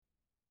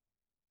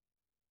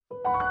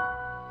Welcome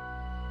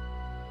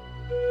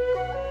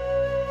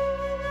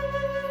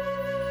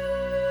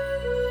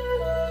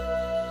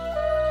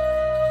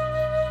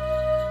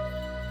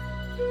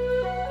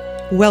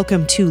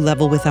to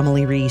Level with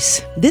Emily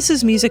Reese. This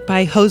is music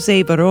by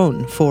Jose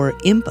Barron for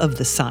Imp of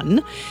the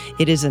Sun.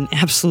 It is an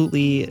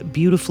absolutely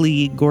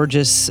beautifully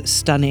gorgeous,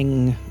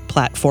 stunning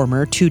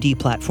platformer, 2D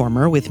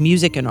platformer with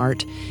music and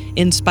art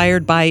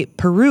inspired by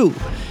Peru,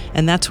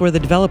 and that's where the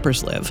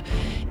developers live.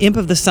 Imp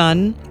of the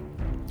Sun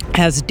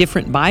has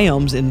different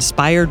biomes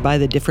inspired by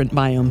the different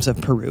biomes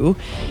of Peru.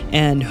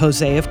 And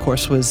Jose, of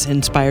course, was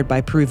inspired by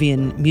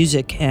Peruvian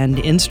music and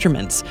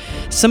instruments.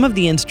 Some of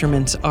the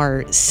instruments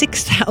are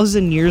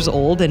 6,000 years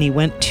old, and he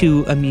went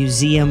to a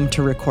museum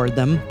to record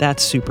them.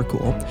 That's super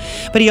cool.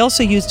 But he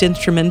also used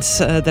instruments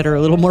that are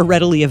a little more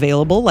readily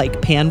available,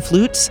 like pan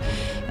flutes,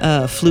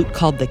 a flute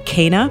called the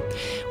quena,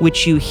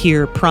 which you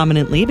hear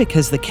prominently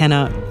because the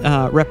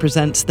quena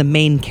represents the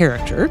main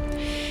character.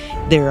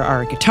 There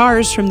are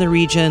guitars from the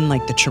region,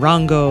 like the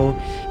charango,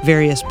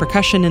 various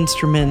percussion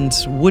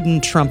instruments,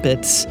 wooden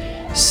trumpets,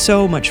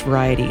 so much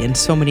variety and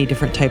so many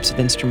different types of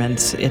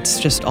instruments.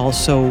 It's just all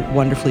so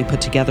wonderfully put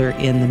together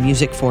in the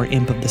music for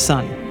Imp of the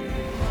Sun.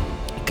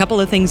 A couple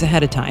of things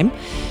ahead of time.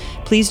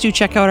 Please do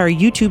check out our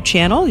YouTube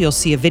channel. You'll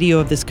see a video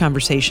of this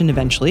conversation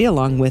eventually,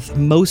 along with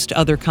most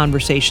other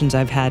conversations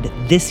I've had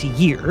this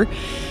year.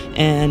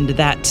 And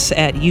that's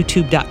at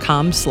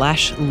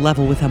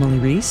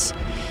youtube.com/levelwithemilyreese.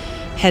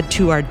 Head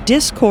to our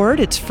Discord.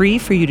 It's free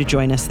for you to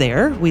join us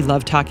there. We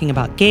love talking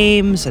about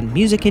games and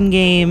music in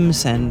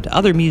games and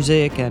other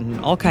music and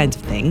all kinds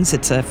of things.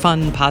 It's a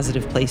fun,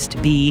 positive place to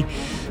be.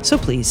 So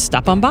please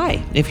stop on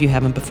by if you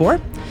haven't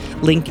before.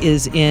 Link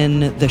is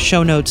in the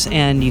show notes,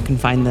 and you can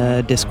find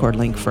the Discord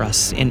link for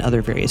us in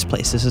other various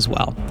places as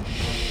well.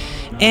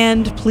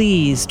 And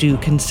please do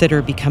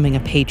consider becoming a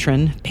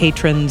patron.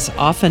 Patrons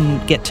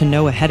often get to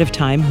know ahead of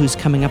time who's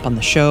coming up on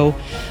the show.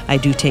 I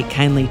do take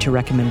kindly to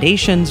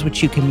recommendations,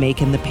 which you can make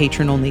in the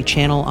patron-only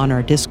channel on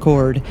our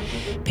Discord.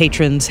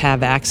 Patrons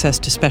have access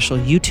to special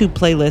YouTube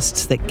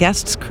playlists that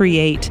guests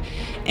create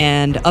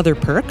and other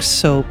perks.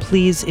 So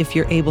please, if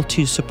you're able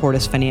to support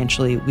us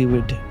financially, we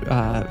would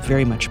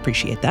very much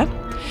appreciate that.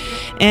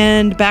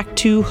 And back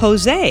to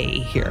Jose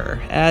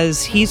here.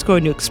 As he's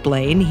going to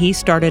explain, he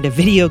started a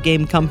video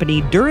game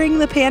company during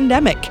the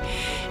pandemic.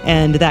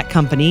 And that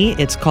company,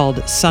 it's called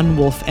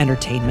Sunwolf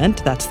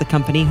Entertainment. That's the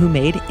company who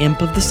made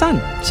Imp of the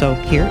Sun. So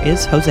here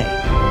is Jose.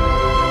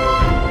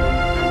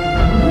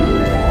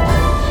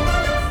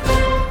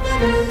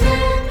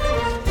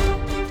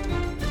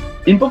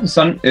 Imp of the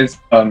Sun is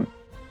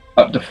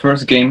the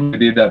first game we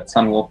did at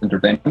Sunwolf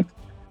Entertainment.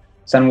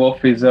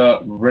 Sunwolf is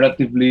a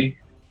relatively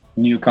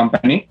new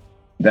company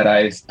that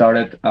I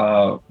started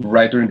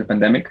right during the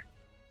pandemic.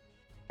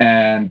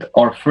 And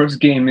our first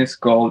game is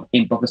called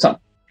Imp of the Sun.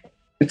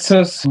 It's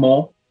a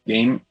small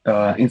game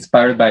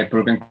inspired by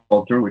Peruvian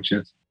culture, which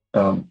is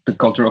the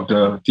culture of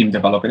the team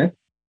developing it.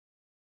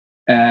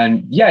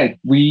 And yeah,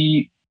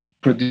 we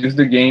produced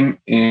the game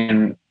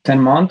in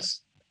 10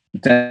 months,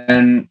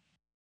 then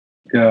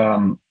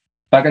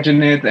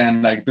packaging it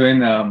and like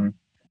doing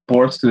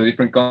ports to the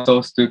different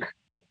consoles took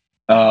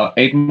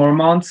 8 more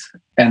months,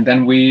 and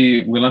then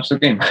we launched the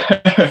game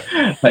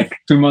like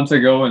 2 months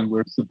ago, and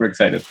we're super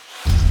excited.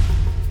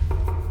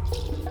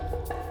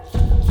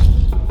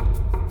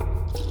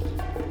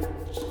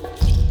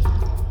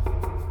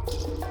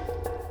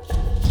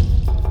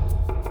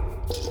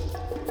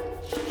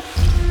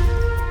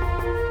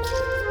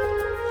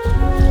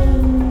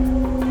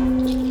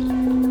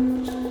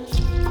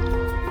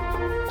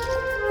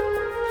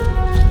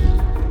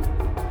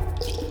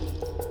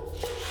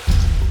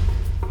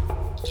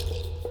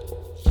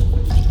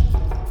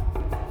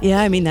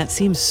 Yeah, I mean, that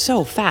seems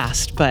so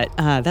fast, but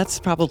that's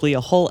probably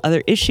a whole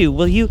other issue.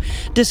 Will you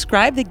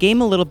describe the game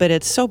a little bit?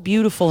 It's so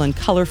beautiful and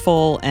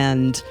colorful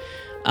and,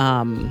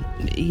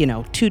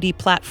 2D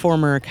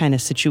platformer kind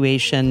of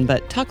situation,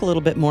 but talk a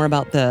little bit more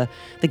about the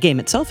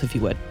game itself, if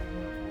you would.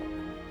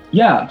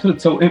 Yeah, absolutely.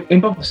 So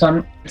Imp of the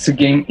Sun, it's a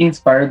game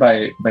inspired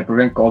by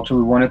Peruvian culture.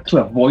 We wanted to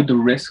avoid the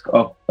risk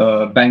of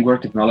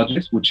vanguard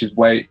technologies, which is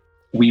why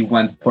we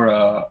went for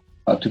a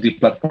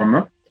 2D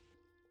platformer.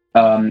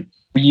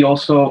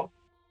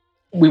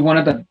 We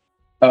wanted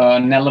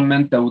an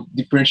element that would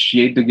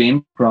differentiate the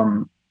game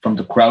from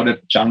the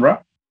crowded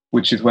genre,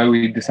 which is why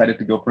we decided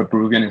to go for a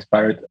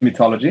Peruvian-inspired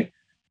mythology.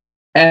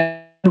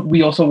 And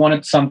we also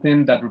wanted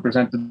something that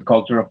represented the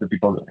culture of the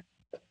people doing it,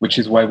 which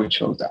is why we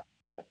chose that.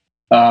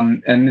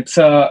 And it's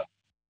a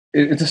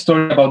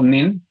story about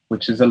Nin,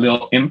 which is a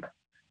little imp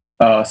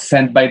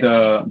sent by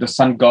the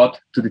sun god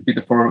to defeat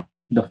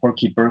the four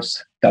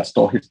keepers that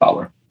stole his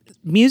power.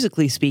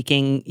 Musically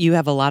speaking, you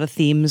have a lot of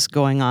themes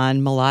going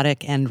on,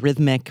 melodic and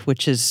rhythmic,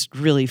 which is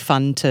really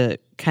fun to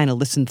kind of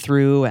listen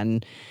through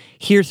and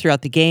hear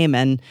throughout the game.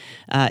 And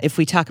if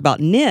we talk about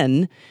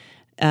Nin,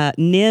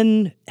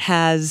 Nin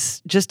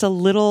has just a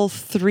little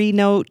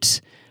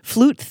 3-note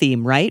flute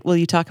theme, right? Will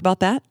you talk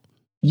about that?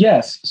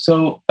 Yes.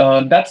 So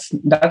that's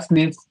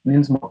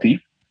Nin's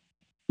motif.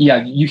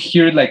 Yeah, you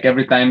hear it like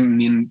every time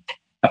Nin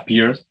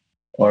appears.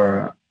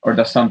 or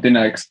does something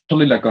like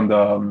especially like on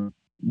the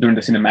during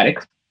the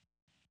cinematics,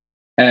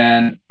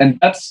 and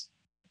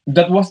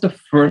that was the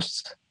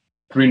first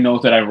three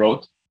notes that I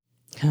wrote.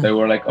 They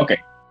were like, okay,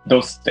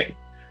 those stay,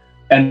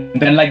 and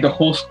then like the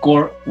whole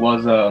score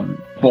was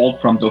pulled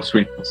from those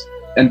three notes.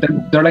 And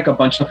then there are like a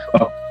bunch of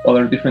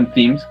other different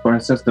themes. For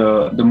instance,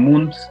 the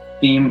moon's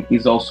theme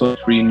is also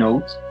three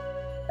notes,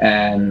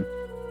 and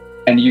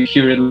you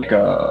hear it like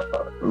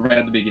right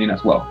at the beginning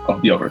as well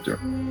of the overture.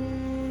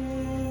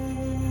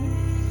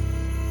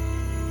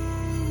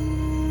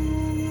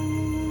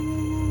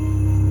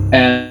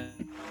 And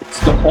it's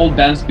the whole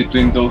dance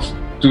between those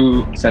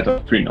two set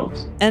of three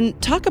notes. And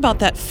talk about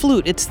that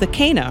flute. It's the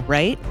quena,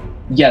 right?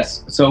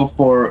 Yes. So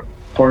for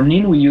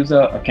Nin we use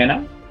a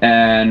quena,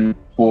 and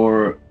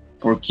for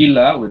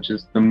Kila, which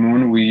is the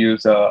moon, we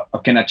use a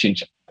quena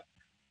chincha.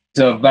 It's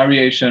a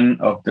variation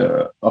of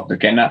the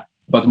quena,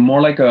 but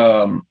more like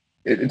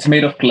it's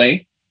made of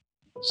clay,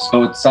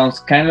 so it sounds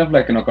kind of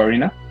like an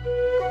ocarina.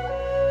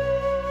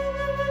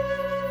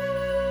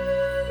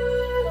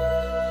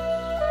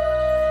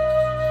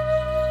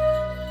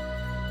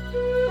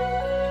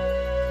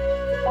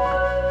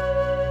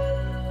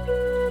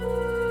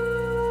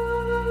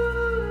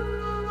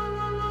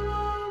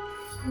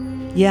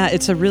 Yeah,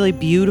 it's a really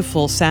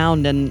beautiful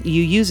sound, and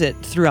you use it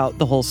throughout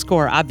the whole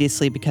score,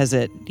 obviously, because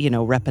it,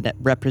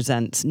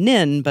 represents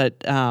Nin, but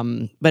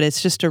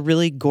it's just a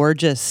really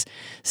gorgeous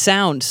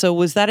sound. So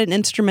was that an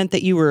instrument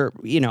that you were,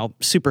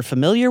 super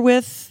familiar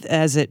with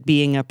as it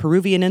being a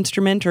Peruvian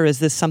instrument, or is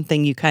this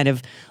something you kind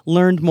of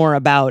learned more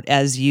about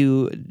as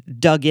you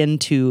dug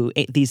into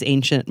these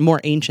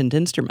more ancient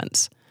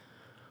instruments?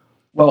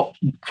 Well,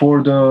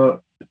 for the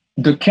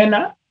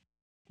quena,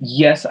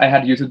 yes, I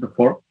had used it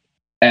before,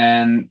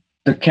 and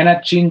the quena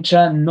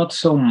chincha, not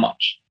so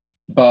much,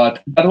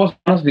 but that was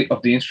one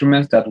of the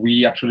instruments that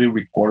we actually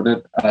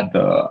recorded at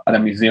a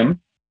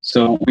museum.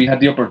 So we had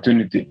the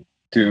opportunity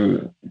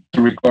to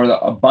record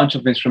a bunch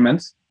of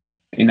instruments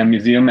in a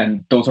museum,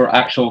 and those are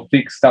actual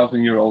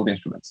 6,000-year-old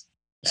instruments.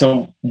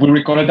 So we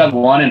recorded that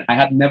one, and I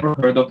had never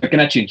heard of the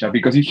quena chincha,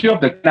 because you hear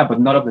of the quena, but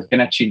not of the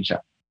quena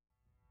chincha.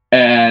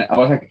 And I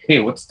was like, hey,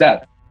 what's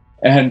that?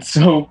 And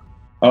so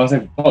I was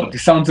like, oh,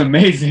 this sounds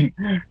amazing.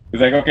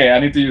 It's like, okay, I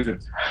need to use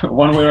it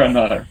one way or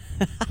another.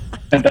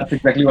 And that's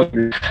exactly what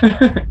we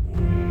did.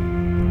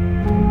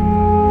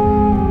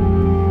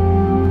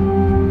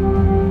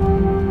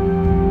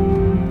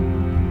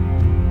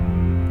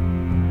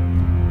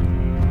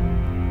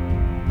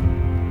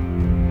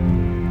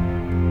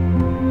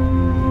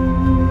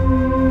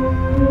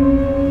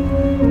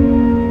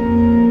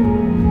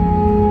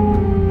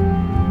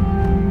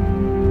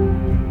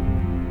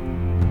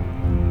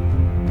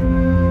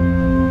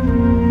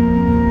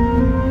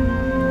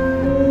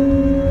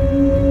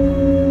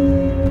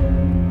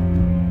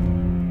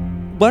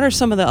 What are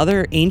some of the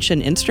other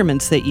ancient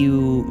instruments that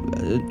you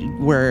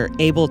were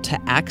able to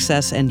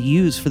access and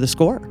use for the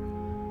score?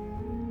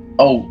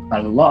 Oh,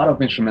 a lot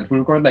of instruments. We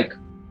recorded like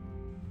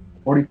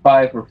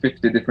 45 or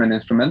 50 different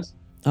instruments.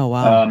 Oh,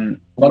 wow. A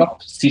lot of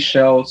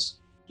seashells,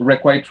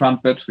 requai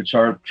trumpets, which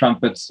are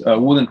trumpets,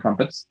 wooden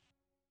trumpets.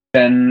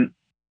 Then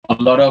a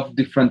lot of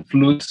different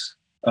flutes,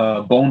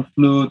 bone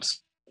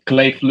flutes,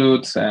 clay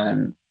flutes,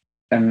 and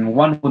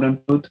one wooden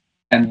flute.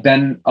 And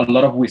then a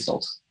lot of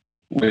whistles,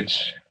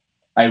 which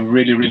I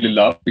really, really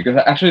love, because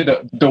actually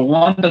the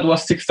one that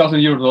was 6,000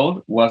 years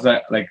old was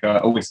like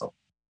a whistle,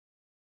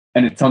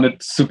 and it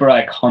sounded super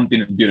like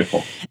haunting and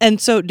beautiful. And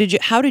so,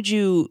 how did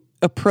you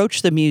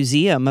approach the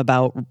museum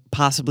about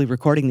possibly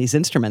recording these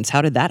instruments?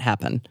 How did that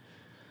happen?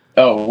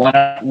 Oh, one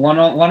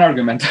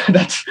argument.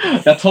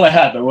 That's all I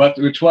had.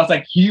 Which was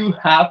like, you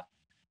have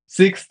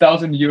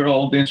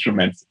 6,000-year-old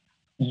instruments.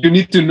 You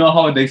need to know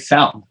how they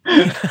sound.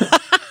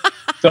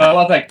 So I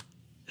was like,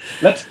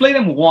 let's play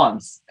them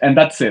once, and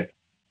that's it.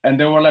 And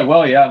they were like,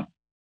 well, yeah,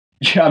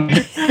 I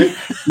mean,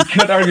 you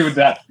can't argue with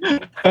that.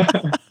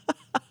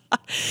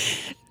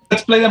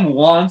 Let's play them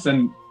once,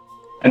 and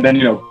then,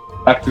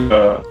 back to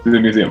the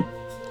museum.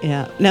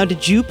 Yeah. Now,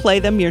 did you play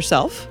them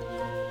yourself?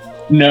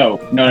 No.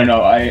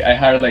 I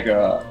hired like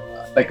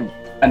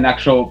an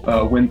actual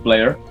wind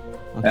player.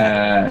 Okay.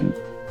 And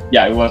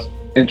yeah, it was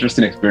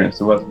interesting experience.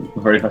 It was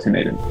very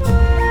fascinating.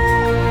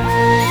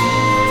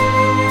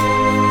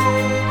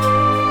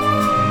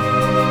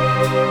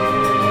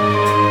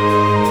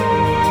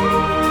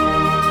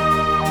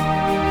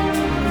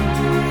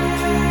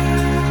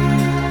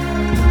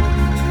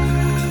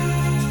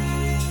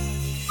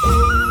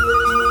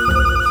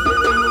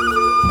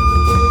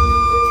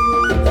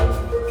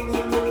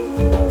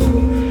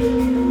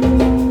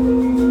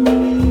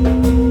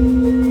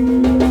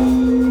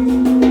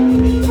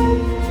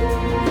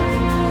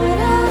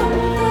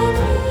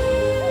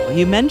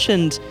 You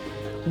mentioned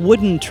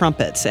wooden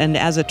trumpets, and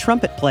as a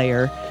trumpet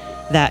player,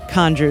 that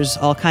conjures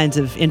all kinds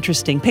of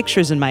interesting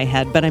pictures in my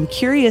head, but I'm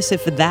curious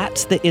if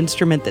that's the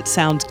instrument that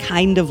sounds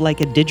kind of like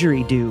a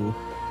didgeridoo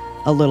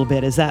a little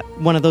bit. Is that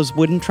one of those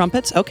wooden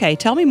trumpets? Okay,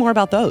 tell me more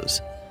about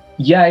those.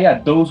 Yeah,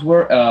 those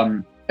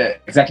were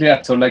exactly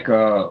that. So like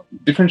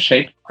different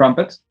shaped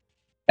trumpets,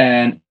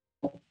 and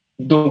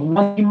the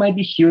one you might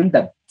be hearing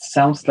that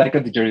sounds like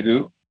a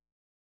didgeridoo,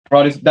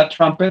 probably is that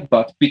trumpet,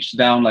 but pitched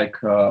down like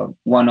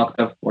one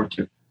octave or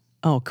two.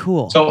 Oh,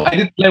 cool. So I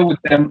did play with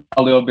them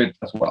a little bit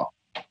as well.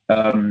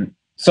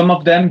 Some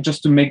of them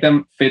just to make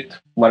them fit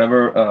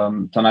whatever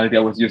tonality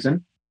I was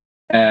using,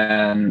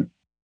 and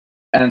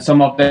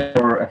some of them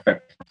for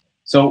effect.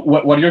 So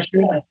what you're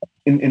hearing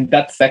in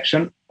that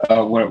section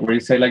where you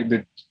say like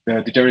the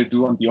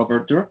didgeridoo on the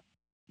overture,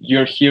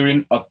 you're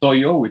hearing a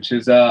toyo, which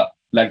is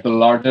like the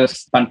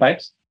largest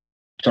panpipes,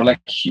 which are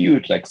like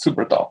huge, like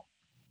super tall.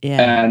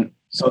 Yeah. And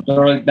so there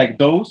are like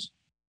those,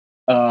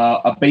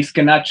 a bass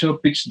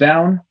canacho pitched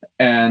down,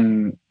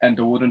 and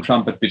the wooden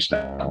trumpet pitched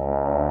down.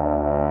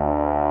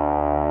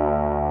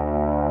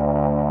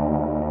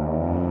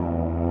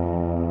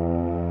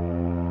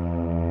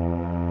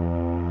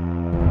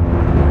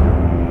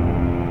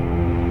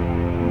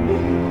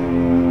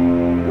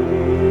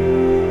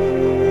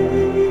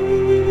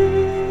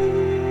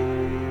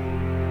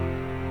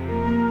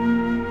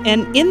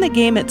 And in the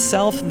game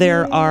itself,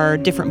 there are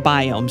different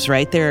biomes,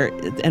 right?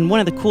 And one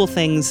of the cool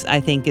things,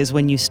 I think, is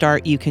when you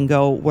start, you can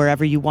go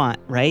wherever you want,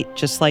 right?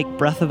 Just like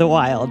Breath of the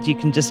Wild, you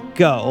can just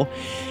go.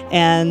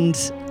 And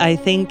I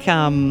think,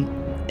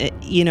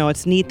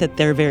 it's neat that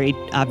they're very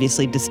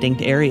obviously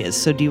distinct areas.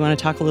 So do you want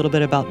to talk a little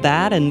bit about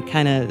that and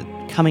kind of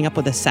coming up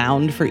with a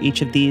sound for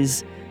each of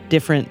these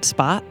different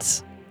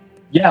spots?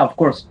 Yeah, of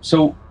course.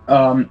 So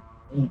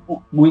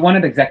we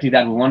wanted exactly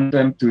that. We wanted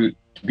them to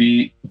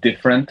be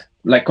different,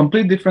 like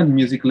completely different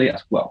musically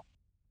as well.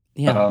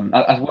 Yeah.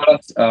 As well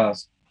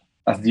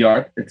as the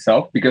art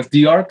itself, because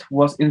the art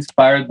was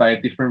inspired by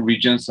different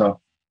regions of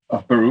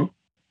Peru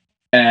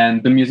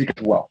and the music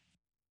as well.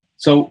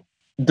 So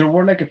there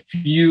were like a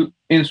few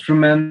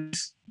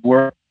instruments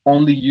were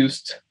only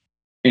used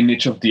in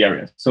each of the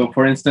areas. So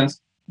for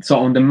instance,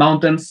 on the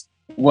mountains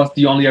was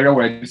the only area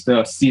where I used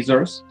the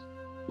scissors,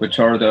 which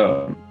are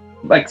the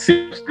like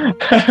scissors.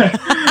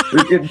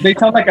 They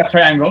sound like a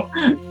triangle,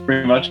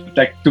 pretty much,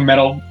 like two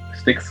metal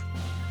sticks.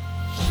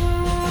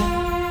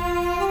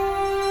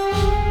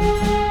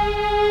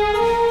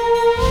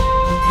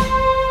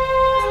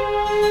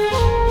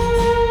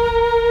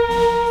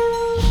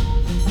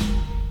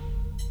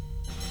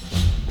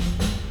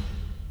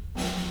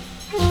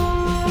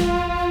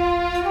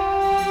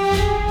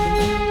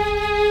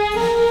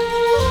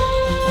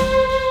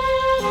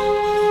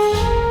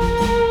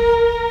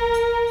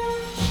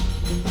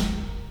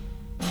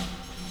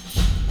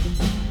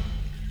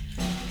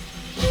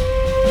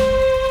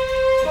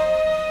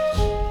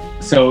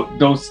 So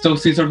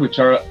those scissors, which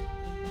are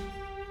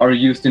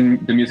used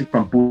in the music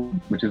from Puno,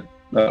 which is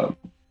a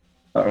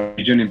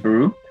region in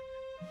Peru.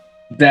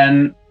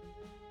 Then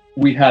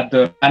we had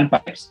the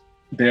panpipes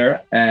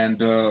there, and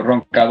the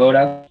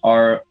roncadoras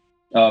are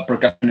a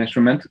percussion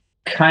instrument,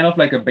 kind of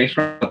like a bass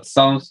drum, but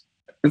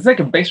it's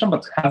like a bass drum,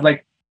 but has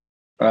like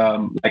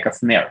a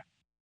snare.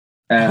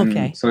 And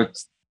okay. So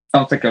it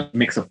sounds like a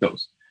mix of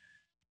those.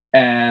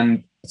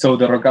 And so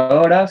the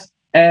roncadoras,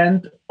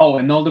 and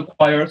all the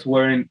choirs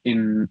were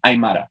in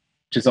Aymara,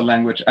 which is a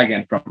language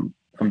again from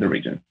the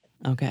region.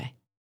 Okay.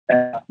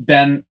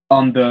 Then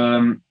on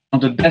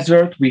the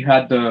desert we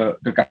had the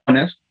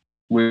cajones,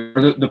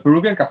 the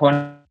Peruvian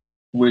cajon,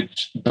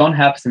 which don't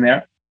have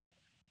snare,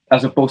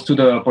 as opposed to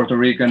the Puerto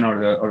Rican or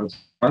the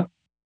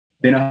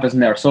they don't have a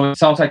snare, so it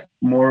sounds like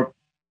more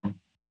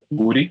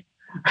woody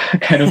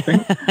kind of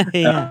thing.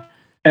 Yeah.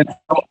 And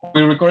so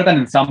we recorded an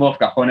ensemble of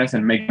cajones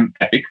and made them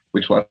epic,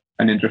 which was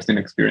an interesting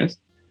experience.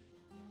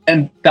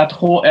 And that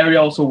whole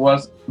area also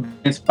was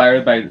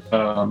inspired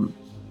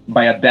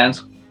by a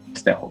dance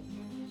style,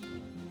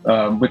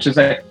 which is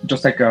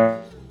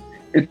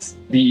it's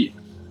the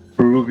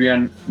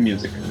Peruvian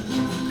music.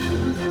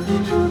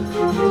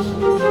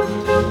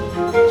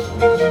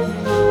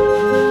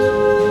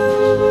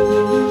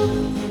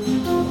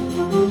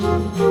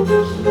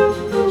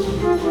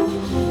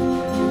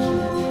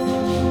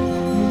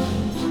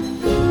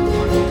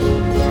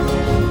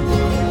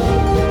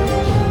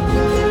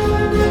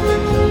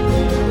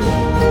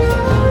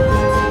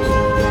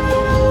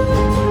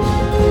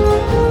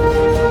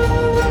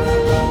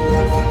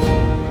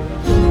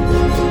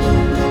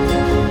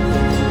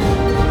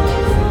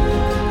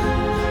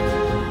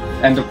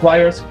 And the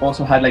choirs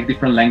also had like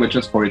different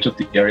languages for each of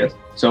the areas.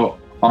 So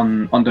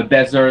on the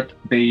desert,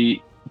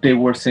 they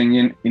were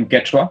singing in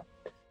Quechua.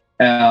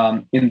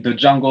 In the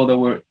jungle, they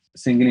were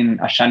singing in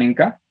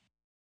Ashaninka.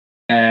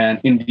 And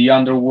in the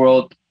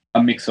underworld,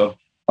 a mix of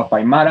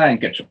Aymara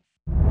and Quechua.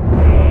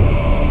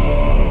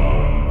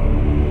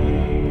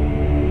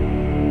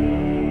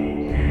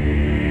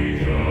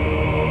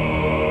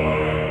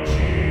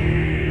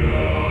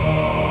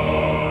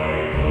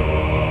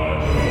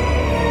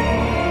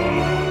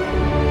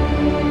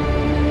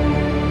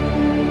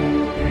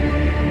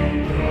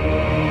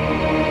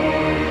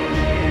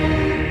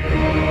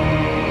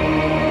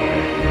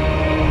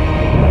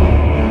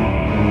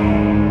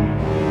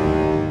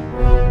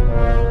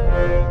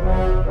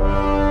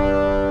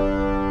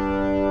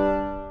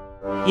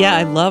 Yeah,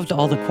 I loved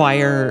all the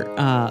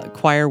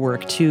choir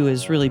work too.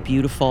 Is really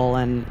beautiful,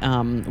 and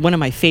one of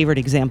my favorite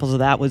examples of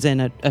that was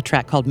in a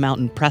track called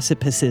 "Mountain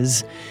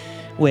Precipices,"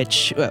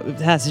 which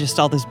has just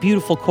all this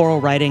beautiful choral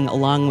writing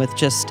along with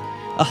just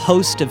a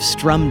host of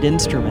strummed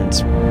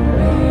instruments.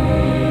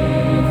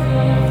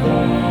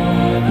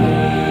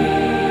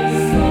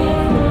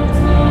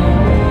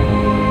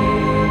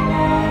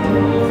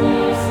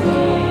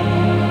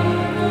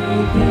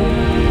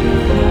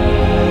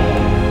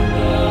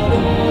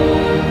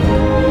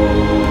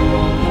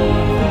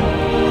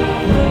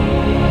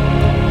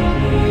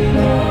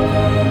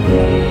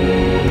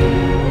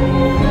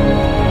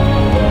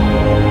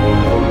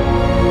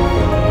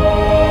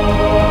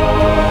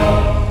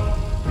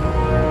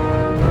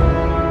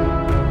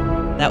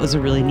 That was a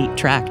really neat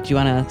track. Do you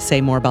want to say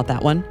more about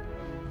that one?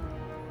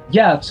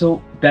 Yeah, so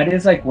that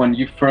is like when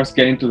you first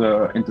get into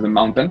the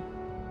mountain.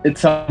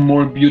 It's a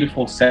more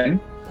beautiful setting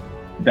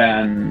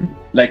than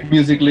like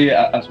musically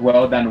as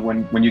well than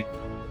when you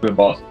do the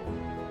boss.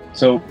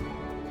 So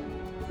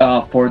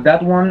for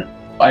that one,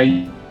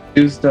 I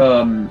used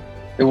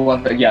it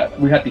was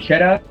we had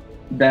tijera,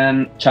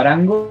 then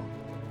charango,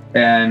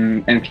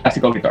 and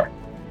classical guitar.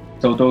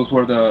 So those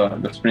were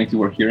the strings you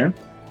were hearing.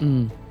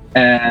 Mm.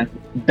 And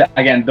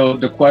again,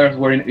 the choirs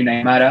were in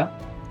Aymara,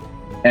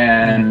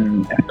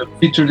 and the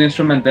featured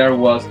instrument there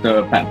was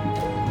the pan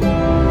flute.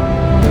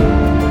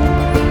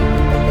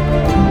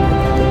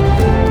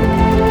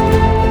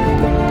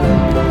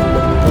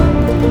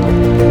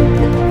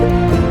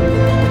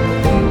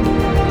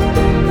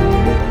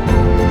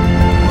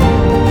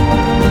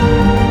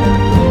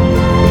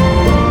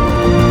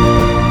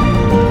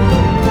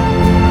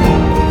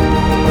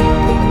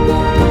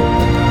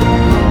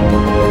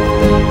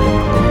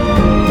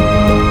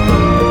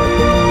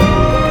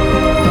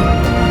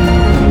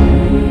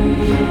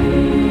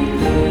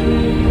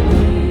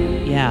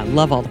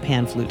 Love all the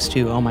pan flutes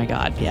too. Oh my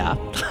God, yeah,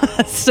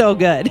 so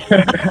good.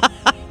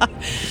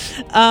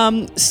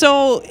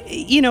 So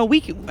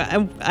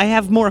I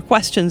have more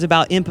questions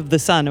about Imp of the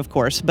Sun, of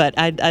course, but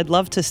I'd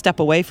love to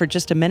step away for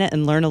just a minute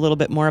and learn a little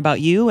bit more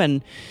about you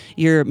and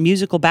your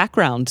musical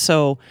background.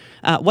 So,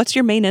 what's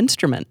your main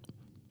instrument?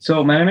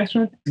 So my main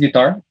instrument is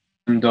guitar,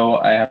 even though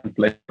I haven't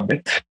played a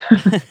bit.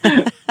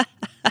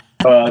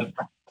 But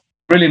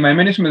really, my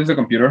main instrument is a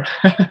computer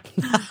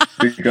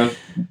because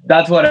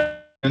that's what I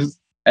use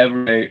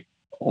every day,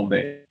 all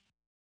day.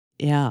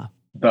 Yeah.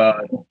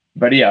 But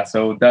yeah,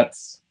 so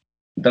that's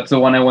the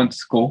one I went to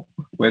school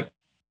with.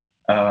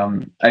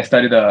 I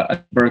studied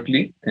at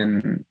Berkeley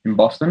in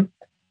Boston,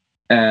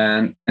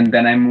 and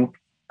then I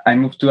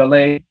moved to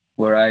LA,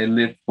 where I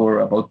lived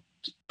for about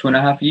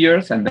 2.5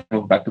 years, and then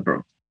moved back to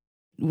Berkeley.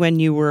 When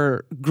you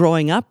were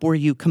growing up, were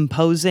you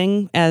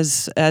composing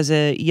as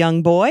a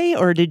young boy,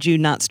 or did you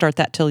not start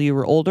that till you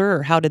were older,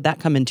 or how did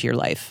that come into your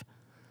life?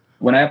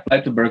 When I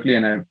applied to Berkeley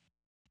and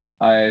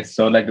I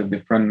saw like the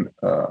different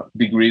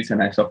degrees,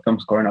 and I saw film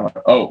score, and I was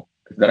like, oh,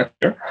 is that a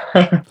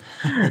career?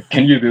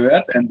 Can you do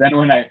that? And then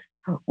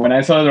when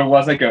I saw there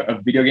was like a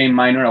video game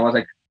minor, I was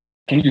like,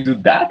 can you do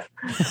that?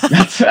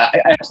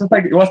 I just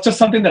like, it was just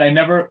something that I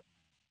never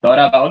thought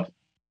about,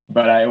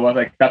 but I was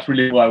like, that's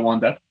really cool. I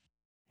want that.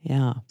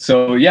 Yeah.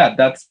 So yeah,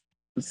 that's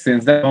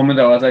since that moment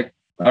I was like,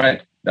 all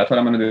right, that's what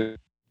I'm gonna do.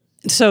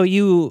 So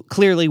you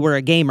clearly were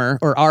a gamer,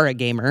 or are a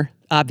gamer,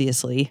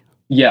 obviously.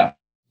 Yeah.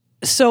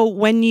 So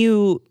when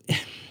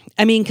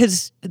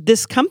because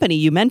this company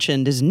you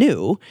mentioned is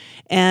new,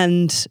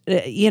 and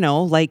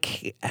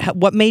like,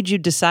 what made you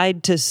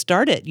decide to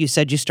start it? You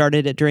said you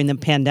started it during the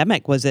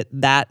pandemic. Was it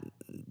that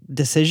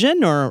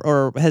decision,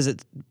 or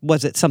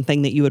was it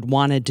something that you had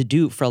wanted to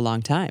do for a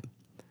long time?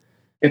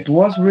 It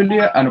was really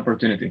an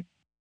opportunity,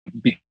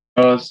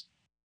 because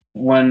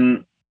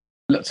when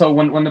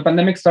the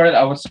pandemic started,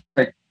 I was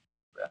like,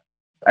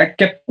 I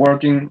kept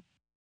working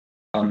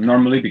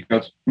normally,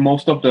 because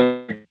most of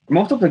the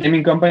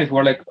gaming companies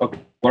were like, okay,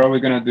 what are we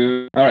gonna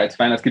do? All right, it's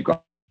fine, let's keep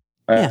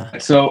going.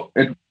 So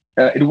it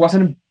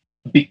wasn't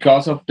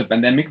because of the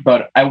pandemic,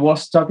 but I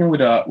was talking with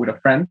a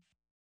friend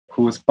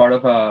who was part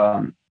of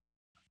an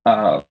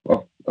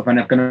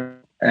Afghan,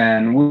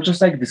 and we were just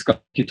like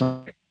discussing. He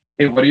told me,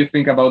 hey, what do you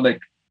think about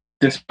like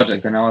this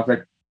project? And I was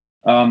like,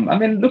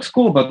 it looks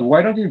cool, but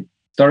why don't you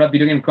start a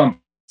video game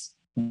company?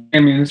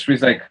 Game industry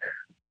is like,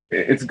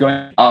 it's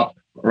going up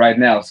right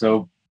now,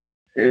 so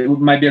it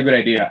might be a good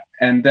idea.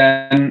 And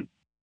then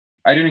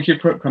I didn't hear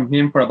from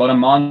him for about a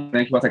month, and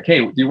then he was like, hey,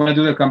 do you want to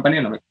do the company?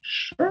 And I'm like,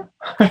 sure.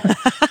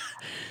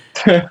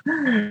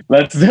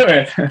 Let's do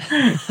it.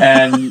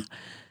 and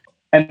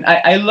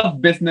I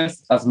love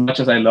business as much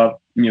as I love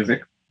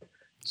music.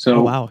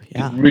 So wow,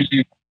 yeah.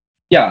 Really,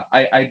 yeah,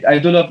 I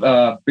do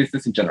love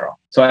business in general.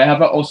 So I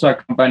have also a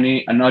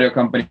company, an audio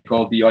company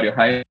called The Audio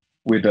Hive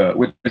with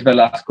Chris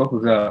Velasco,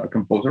 who's a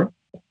composer.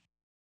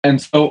 And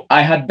so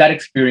I had that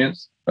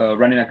experience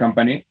running a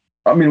company.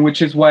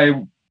 Which is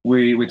why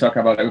we talk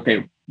about like, okay,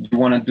 do you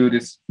want to do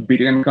this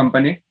video game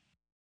company?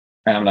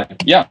 And I'm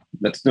like, yeah,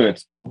 let's do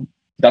it.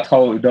 That's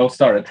how it all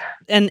started.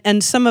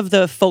 And some of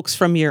the folks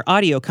from your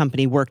audio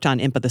company worked on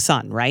Imp of the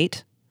Sun,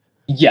 right?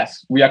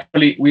 Yes, we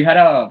had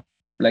a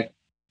like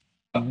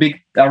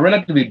a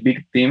relatively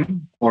big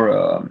team for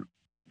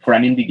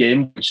an indie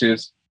game, which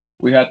is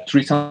we had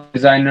three sound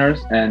designers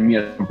and me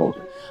as a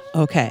composer.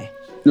 Okay.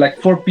 Like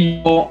four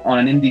people on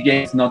an indie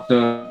game is not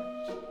the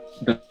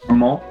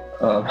normal.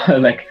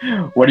 Like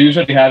what you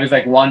usually have is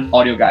like one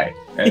audio guy,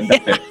 and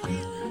that's it.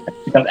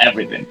 He does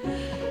everything.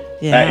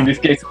 Yeah. In this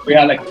case, we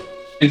had like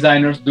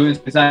designers doing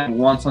design,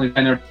 one sound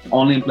designer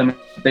only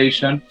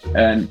implementation,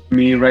 and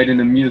me writing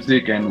the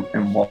music and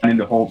running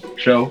the whole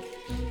show.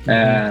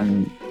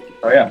 And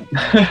so yeah.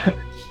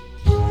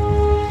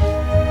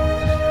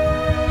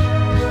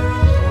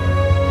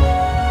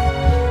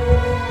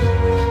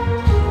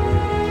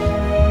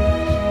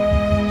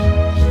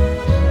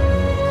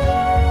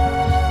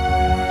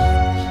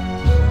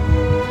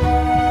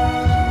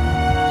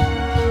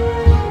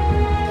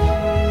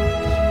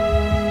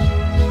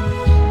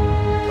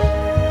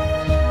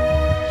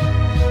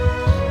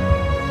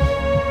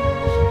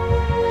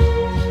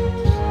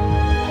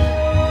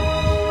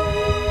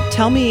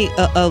 Tell me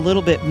a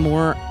little bit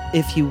more,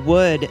 if you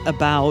would,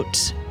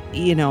 about,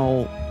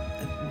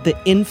 the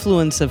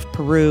influence of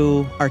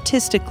Peru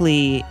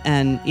artistically.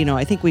 And,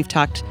 I think we've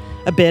talked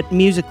a bit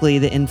musically,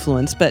 the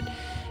influence, but,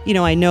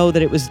 I know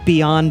that it was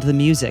beyond the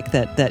music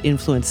that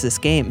influenced this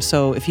game.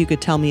 So if you could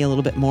tell me a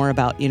little bit more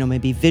about,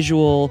 maybe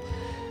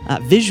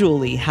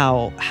visually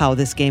how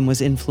this game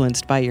was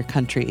influenced by your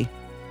country.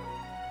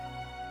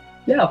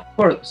 Yeah, of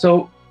course.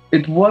 So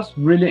it was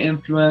really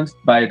influenced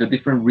by the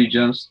different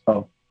regions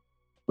of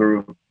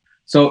Peru.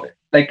 So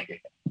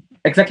like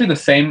exactly the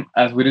same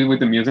as we did with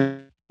the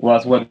music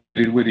was what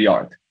we did with the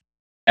art,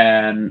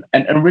 and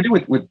really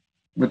with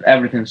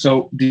everything.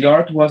 So the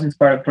art was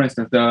inspired. For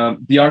instance,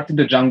 the art in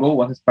the jungle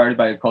was inspired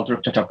by the culture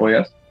of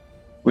Chachapoyas,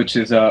 which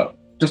is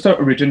just a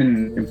region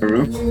in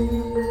Peru.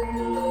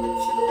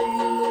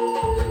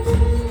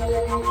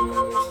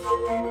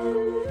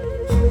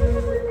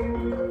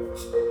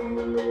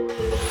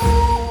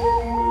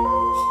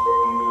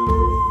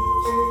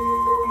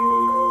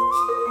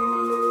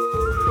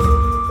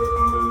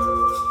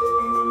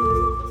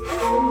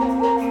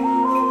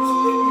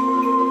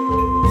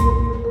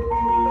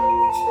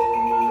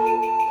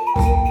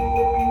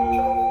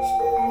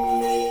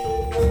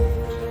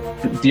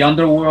 The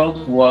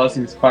underworld was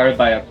inspired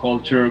by a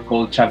culture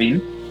called Chavin,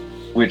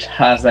 which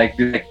has like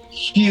these like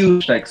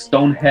huge like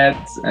stone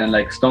heads and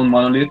like stone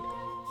monolith,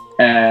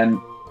 and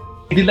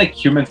it did like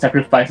human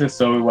sacrifices,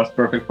 so it was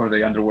perfect for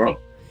the underworld.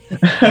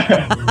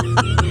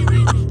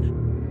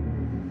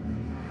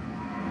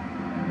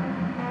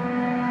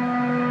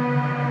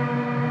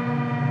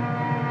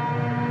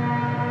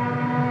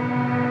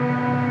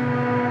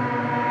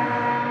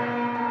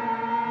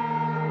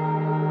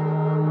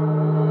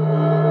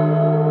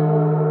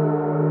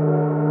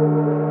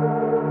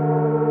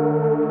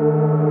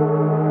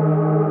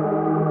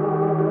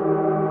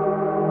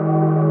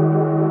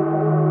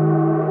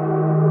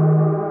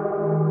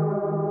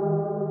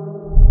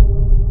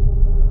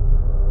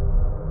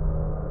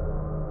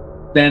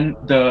 Then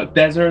the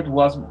desert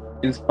was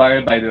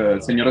inspired by the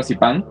Señora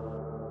Zipan,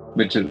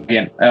 which is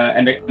again,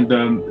 and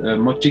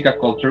the Mochica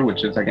culture,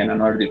 which is again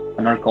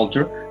another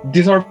culture.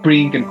 These are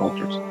pre-Incan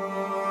cultures.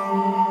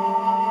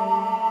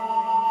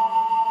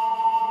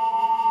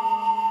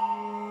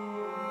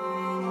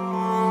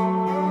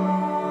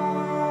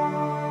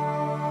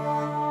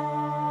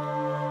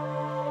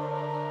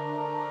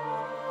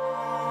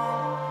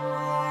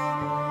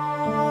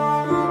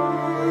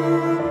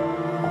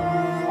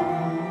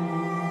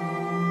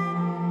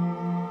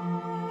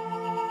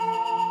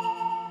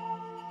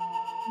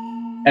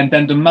 And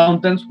then the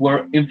mountains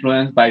were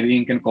influenced by the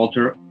Incan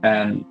culture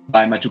and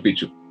by Machu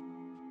Picchu.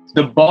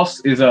 The boss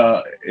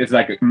is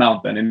like a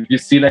mountain, and if you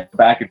see like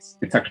back, it's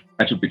actually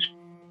Machu Picchu.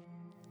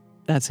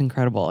 That's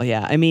incredible.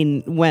 Yeah. I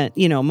mean, when,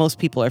 most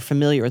people are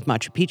familiar with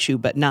Machu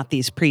Picchu, but not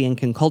these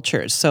pre-Incan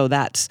cultures. So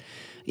that's,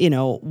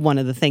 one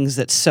of the things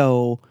that's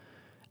so,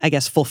 I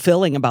guess,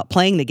 fulfilling about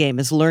playing the game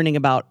is learning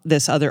about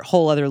this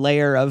whole other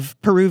layer of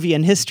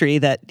Peruvian history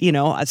that,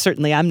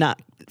 certainly I'm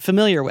not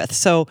familiar with.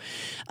 So,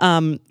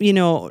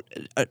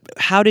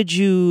 how did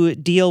you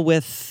deal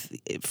with,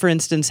 for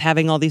instance,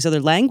 having all these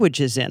other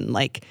languages in?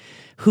 Like,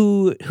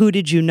 who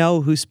did you know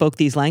who spoke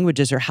these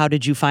languages, or how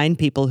did you find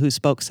people who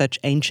spoke such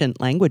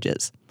ancient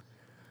languages?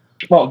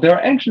 Well, there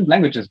are ancient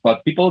languages,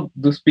 but people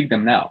do speak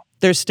them now.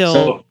 They're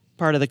still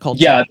part of the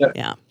culture.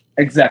 Yeah,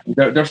 exactly.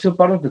 They're still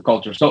part of the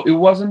culture. So it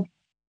wasn't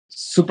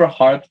super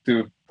hard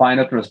to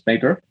find a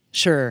translator.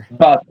 Sure.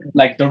 But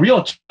like the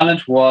real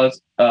challenge was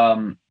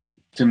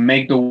to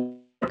make the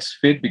words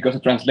fit, because the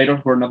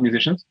translators were not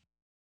musicians.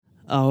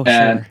 Oh,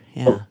 and sure.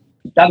 Yeah. So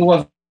that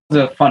was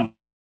the fun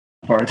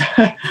part,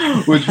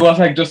 which was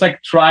like just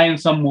like trying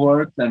some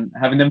words and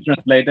having them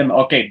translate them.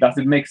 Okay, does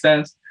it make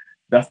sense?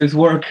 Does this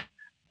work?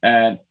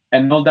 And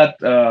all that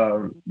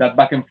that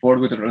back and forth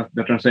with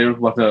the translators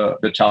was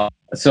the challenge.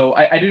 So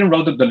I didn't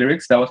write the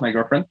lyrics. That was my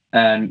girlfriend,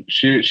 and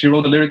she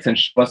wrote the lyrics, and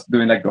she was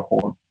doing like the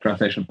whole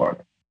translation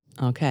part.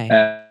 Okay.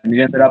 And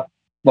it ended up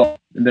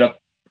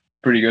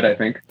pretty good, I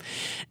think.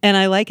 And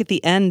I like at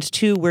the end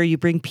too, where you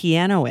bring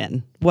piano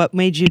in. What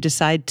made you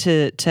decide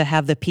to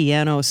have the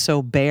piano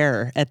so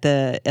bare at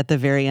the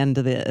very end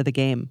of the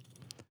game?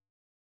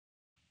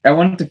 I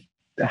wanted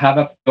to have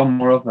a film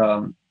more of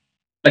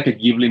like a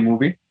Ghibli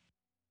movie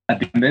at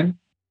the end,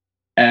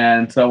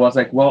 and so I was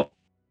like, well,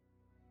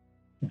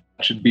 it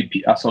should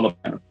be a solo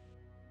piano.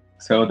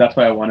 So that's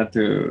why I wanted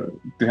to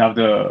have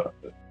the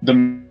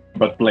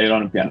but play it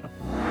on the piano.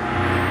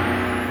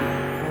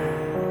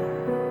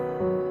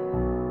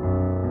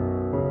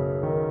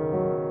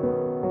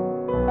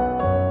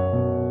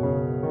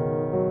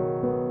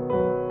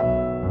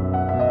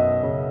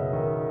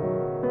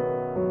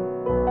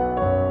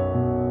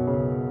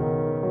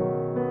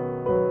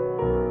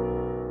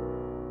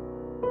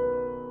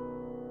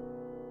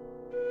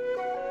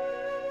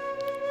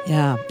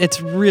 Yeah,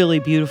 it's really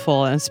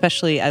beautiful. And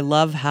especially, I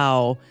love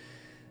how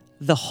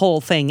the whole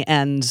thing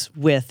ends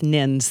with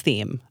Nin's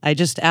theme. I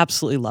just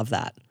absolutely love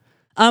that.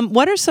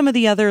 What are some of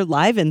the other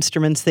live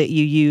instruments that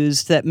you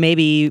used that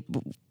maybe,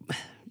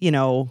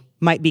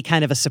 might be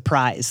kind of a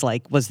surprise?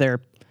 Like, was there,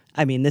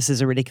 I mean, this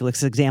is a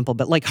ridiculous example,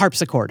 but like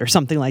harpsichord or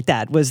something like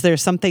that. Was there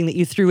something that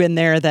you threw in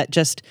there that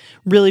just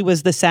really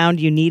was the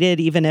sound you needed,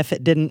 even if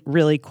it didn't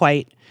really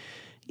quite,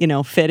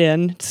 fit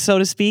in, so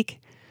to speak?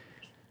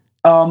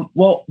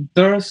 Well,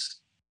 there's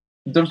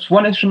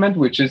one instrument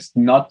which is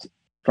not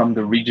from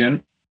the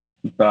region,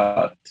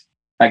 but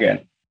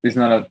again, it's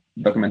not a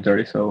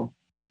documentary, so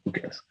who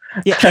cares?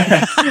 Yeah.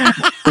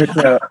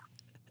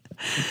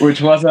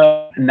 which was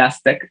a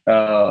Nastek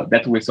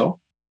death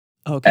whistle,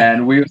 Okay.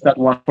 and we used that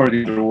one for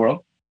the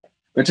underworld,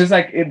 which is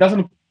like it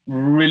doesn't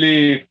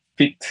really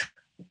fit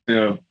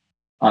the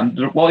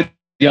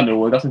the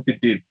underworld. It doesn't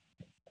fit the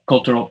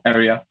cultural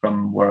area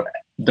from where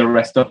the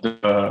rest of the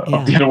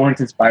underworld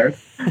is inspired.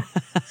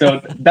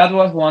 So that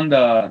was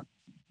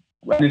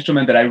an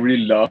instrument that I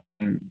really loved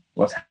and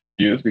was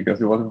used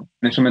because it was an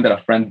instrument that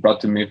a friend brought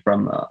to me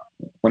from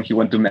when he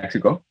went to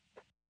Mexico,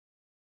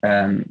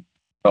 and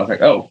I was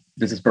like, "Oh,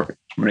 this is perfect.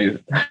 I'm gonna use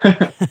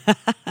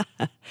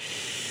it."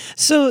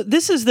 So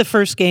this is the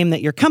first game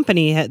that your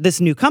company, this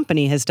new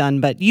company, has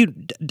done, but you've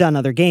done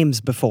other games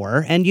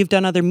before, and you've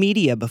done other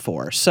media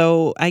before.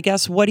 So I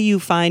guess, what do you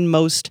find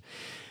most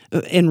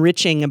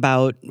enriching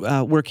about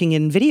working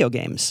in video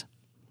games?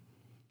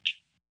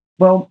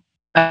 Well,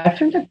 I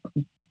think that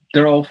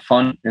they're all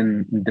fun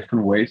in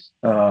different ways.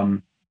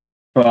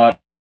 But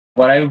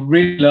what I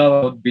really love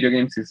about video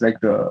games is like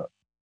the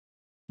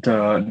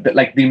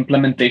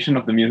implementation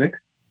of the music.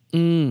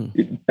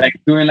 Like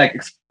doing like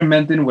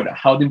experimenting with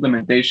how the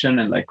implementation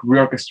and like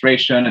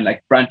reorchestration and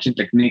like branching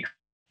techniques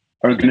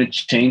are going to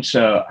change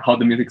how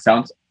the music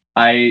sounds.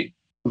 I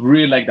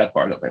really like that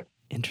part of it.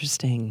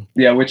 Interesting.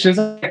 Yeah, which is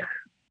like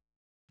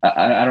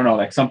I don't know,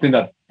 like something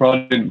that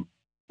probably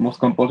most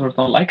composers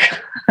don't like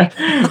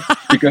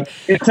because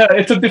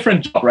it's a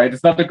different job, right?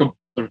 It's not a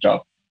composer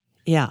job.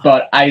 Yeah.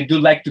 But I do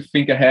like to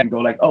think ahead and go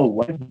like, oh,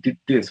 what if we did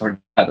this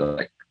or that? Or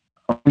like,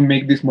 how can we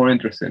make this more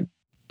interesting?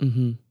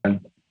 Mm-hmm.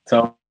 And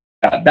so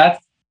that's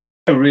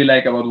what I really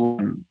like about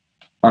working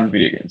on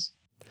video games.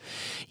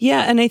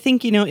 Yeah, and I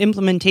think,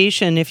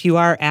 implementation, if you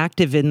are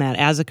active in that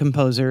as a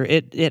composer,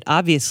 it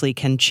obviously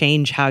can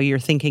change how you're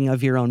thinking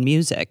of your own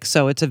music.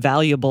 So it's a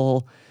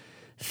valuable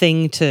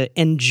thing to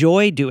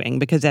enjoy doing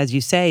because, as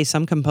you say,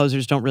 some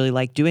composers don't really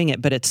like doing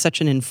it, but it's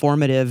such an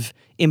informative,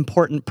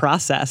 important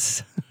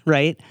process,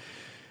 right?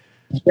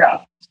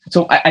 Yeah.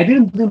 So I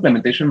didn't do the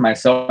implementation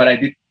myself, but I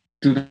did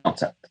do the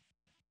concept,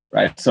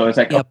 right? So it's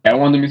like, Yep. Okay, I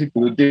want the music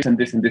to do this and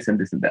this and this and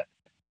this and that.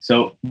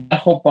 So that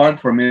whole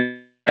part for me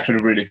is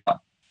actually really fun.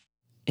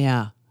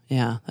 Yeah,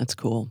 that's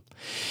cool.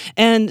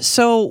 And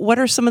so what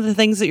are some of the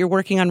things that you're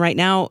working on right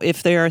now?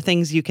 If there are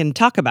things you can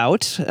talk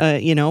about, what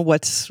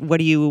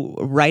are you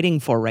writing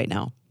for right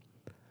now?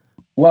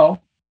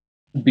 Well,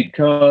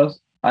 because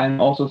I'm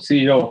also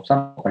CEO of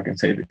Sunwolf, I can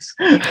say this.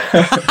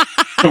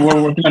 So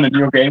we're working on a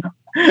new game.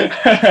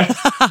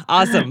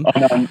 Awesome.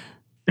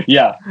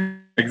 Yeah,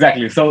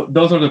 exactly. So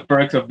those are the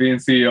perks of being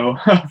CEO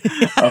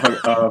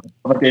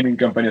of a gaming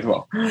company as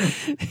well.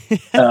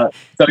 So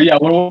yeah,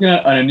 we're working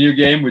on a new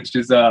game, which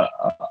is an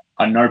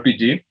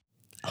RPG.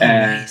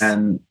 Nice.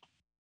 And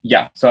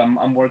yeah, so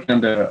I'm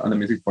working on the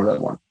music for that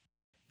one.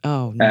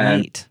 Oh,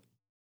 neat.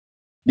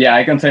 Yeah,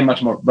 I can't say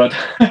much more, but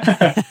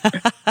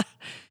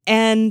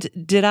and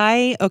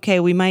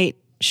we might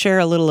share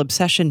a little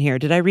obsession here.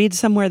 Did I read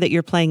somewhere that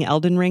you're playing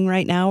Elden Ring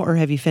right now, or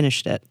have you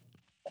finished it?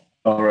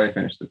 Already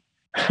finished it.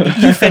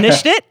 You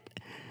finished it?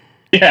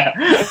 Yeah.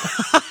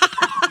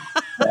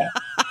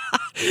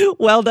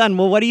 Well done.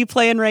 Well, what are you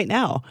playing right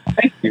now?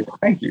 Thank you.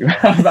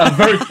 I'm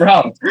very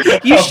proud.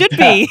 You should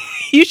be.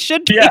 You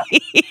should be.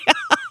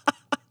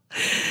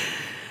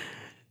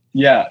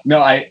 Yeah. No,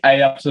 I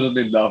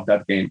absolutely love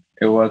that game.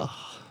 It was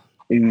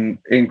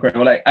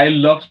incredible. Like I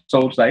love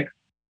Souls-like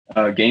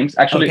games.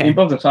 Actually, Imp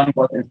of the Sun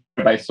was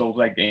inspired by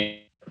Souls-like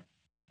games.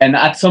 And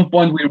at some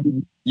point, we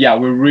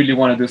really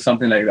want to do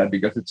something like that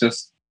because it's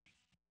just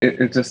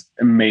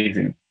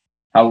amazing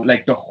how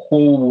like the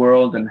whole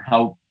world and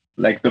how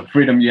like the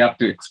freedom you have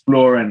to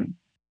explore and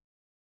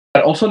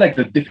but also like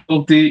the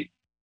difficulty,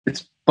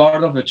 it's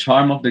part of the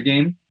charm of the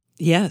game.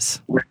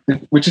 Yes.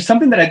 Which is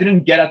something that I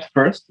didn't get at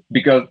first,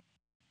 because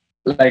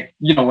like,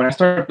 when I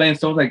started playing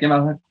Souls-like game, I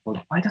was like,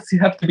 well, why does it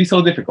have to be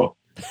so difficult?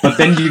 But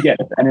then you get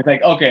it, and it's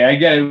like, okay, I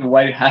get it,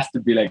 why it has to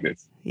be like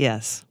this.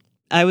 Yes.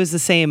 I was the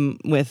same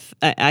with,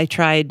 I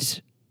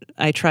tried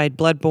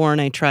Bloodborne,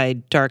 I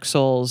tried Dark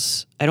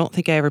Souls. I don't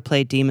think I ever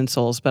played Demon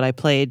Souls, but I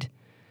played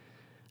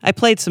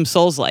some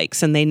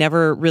Souls-likes, and they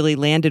never really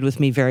landed with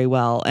me very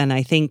well. And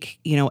I think,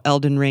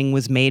 Elden Ring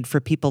was made for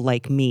people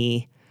like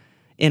me,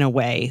 in a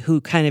way,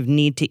 who kind of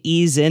need to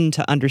ease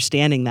into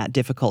understanding that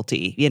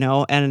difficulty,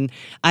 and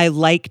I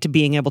like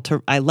being able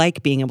to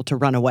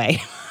run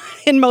away.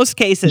 In most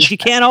cases, you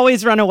can't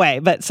always run away,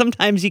 but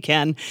sometimes you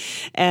can.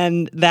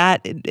 And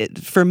that,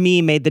 for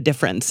me, made the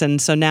difference.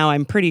 And so now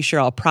I'm pretty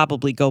sure I'll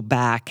probably go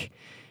back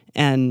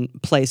and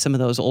play some of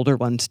those older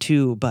ones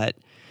too. But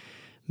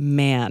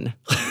man,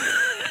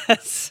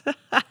 that's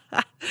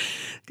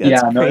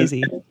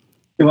crazy.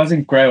 It was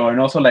incredible. And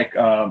also, like,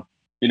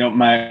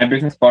 my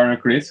business partner,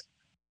 Chris,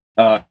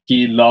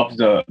 he loves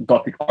the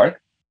Gothic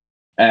art.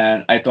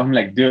 And I told him,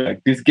 like, dude,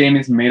 like, this game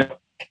is made of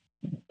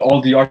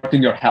all the art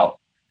in your house.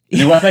 And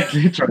it was like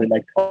literally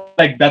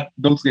like that,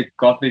 those like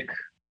Gothic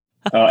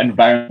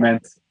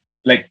environments,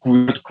 like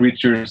weird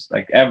creatures,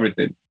 like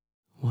everything.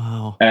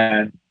 Wow.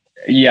 And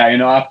yeah,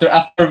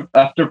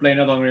 after playing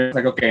it, it's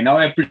like, okay, now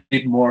I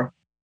appreciate more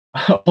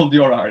all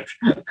your art.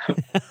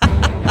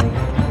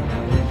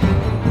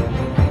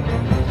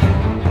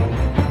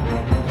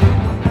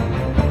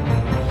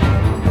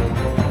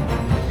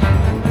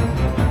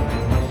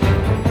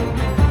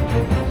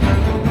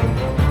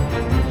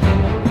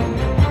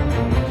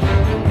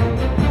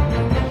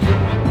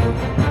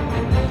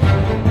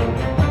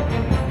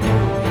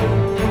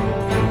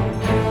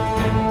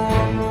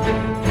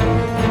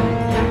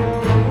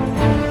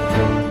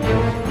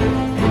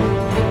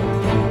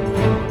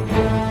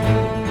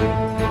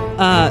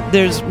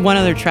 There's one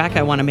other track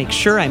I want to make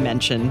sure I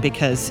mention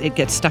because it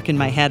gets stuck in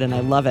my head and I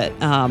love it.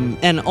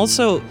 And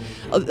also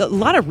a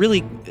lot of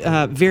really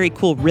very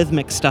cool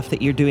rhythmic stuff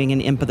that you're doing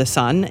in Imp of the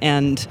Sun.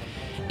 And,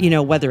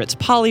 whether it's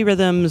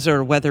polyrhythms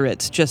or whether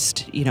it's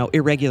just,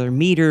 irregular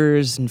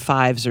meters and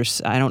fives, or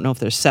I don't know if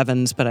there's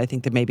sevens, but I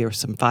think there maybe are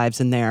some fives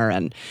in there.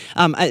 And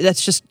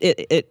that's just,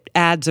 it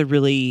adds a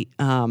really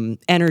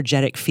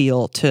energetic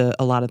feel to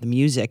a lot of the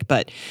music.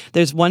 But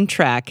there's one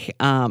track,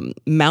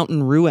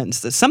 Mountain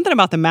Ruins. There's something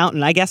about the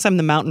mountain. I guess I'm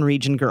the mountain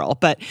region girl,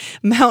 but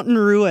Mountain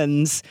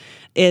Ruins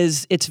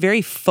it's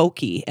very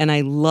folky, and I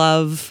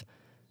love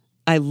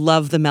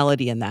the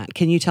melody in that.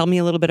 Can you tell me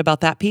a little bit about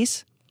that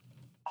piece?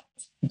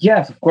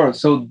 Yes, of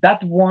course. So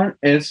that one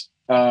is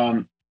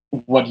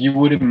what you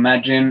would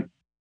imagine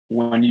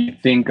when you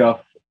think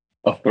of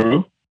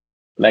Peru.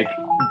 Like,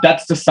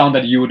 that's the sound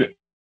that you would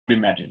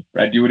imagine,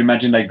 right? You would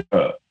imagine like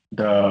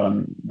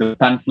the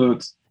pan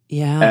flutes,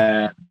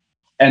 yeah,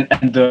 and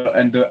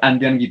the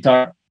Andean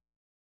guitar.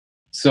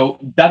 So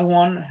that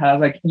one has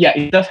like, yeah,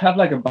 it does have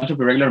like a bunch of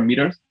irregular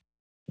meters.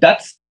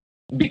 That's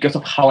because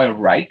of how I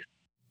write.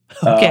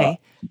 Okay.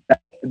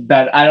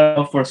 That I don't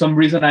know, for some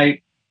reason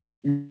I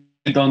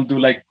don't do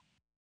like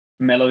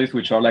melodies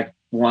which are like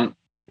 1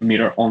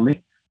 meter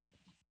only.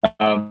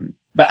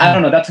 But I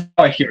don't know, that's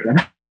how I hear them.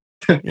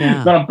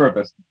 Yeah. Not on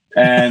purpose.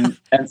 And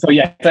so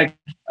yeah, it's like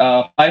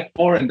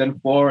 5/4 and then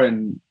 4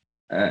 and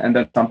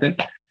then something.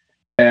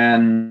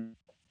 And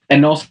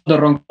also the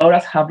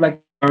roncadoras have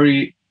like a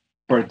very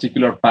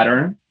particular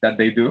pattern that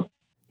they do,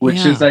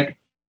 which is like,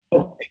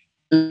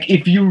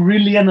 if you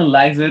really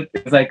analyze it,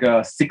 it's like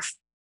a sixth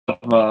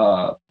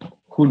of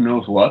who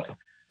knows what.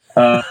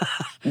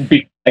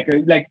 Like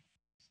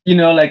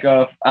like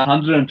a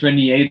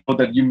 128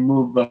 that you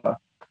move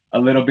a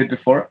little bit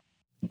before,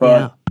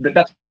 but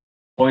that's the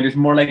point. It's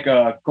more like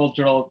a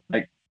cultural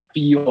like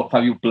feel of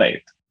how you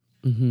play it,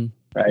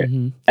 right?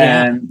 Mm-hmm.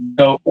 And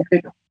so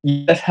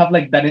you just have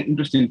like that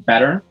interesting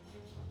pattern,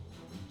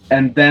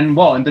 and then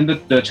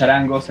the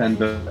charangos and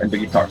the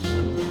guitar.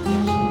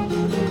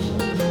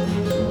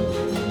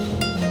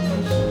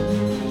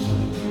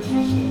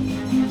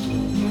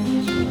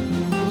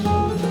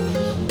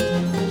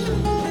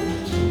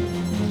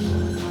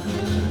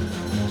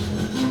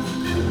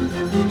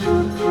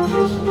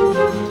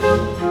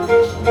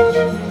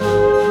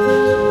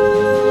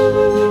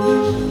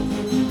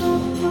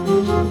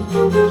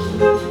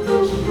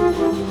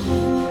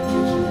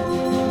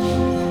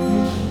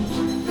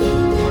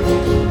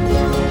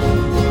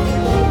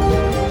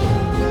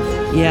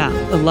 Yeah,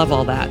 I love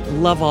all that.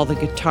 Love all the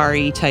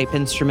guitar-y type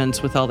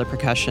instruments with all the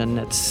percussion.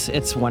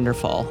 It's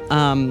wonderful.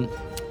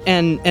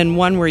 And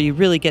one where you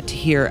really get to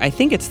hear, I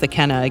think it's the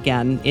Kena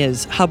again,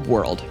 is Hub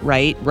World,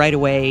 right? Right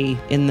away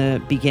in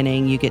the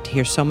beginning, you get to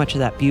hear so much of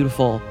that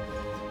beautiful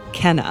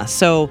Kena.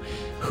 So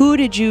who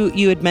did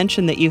you had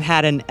mentioned that you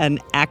had an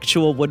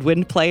actual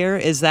woodwind player.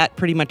 Is that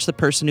pretty much the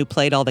person who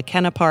played all the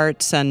Kena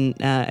parts? And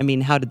I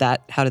mean, how did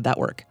that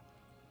work?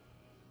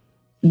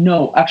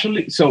 No,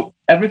 actually, so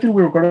everything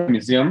we recorded in the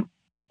museum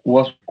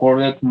was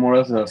recorded more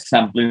as a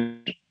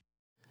sampling.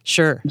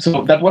 Sure.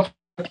 So that was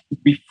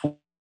before,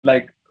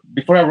 like,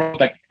 before I wrote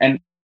like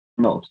any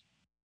note.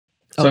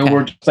 So it Okay.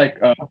 were just like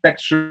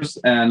textures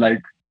and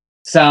like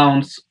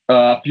sounds,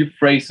 a few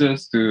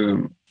phrases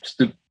to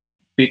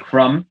pick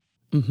from,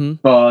 Mm-hmm.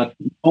 but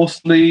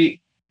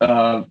mostly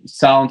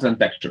sounds and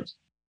textures.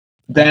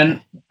 Then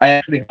Okay. I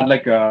actually had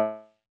like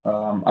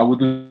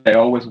I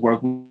always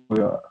work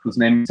with whose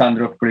name is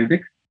Sandro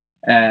Friedrich,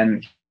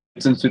 and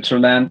he's in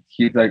Switzerland.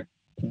 He's like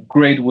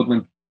great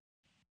woodwind,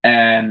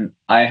 and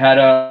I had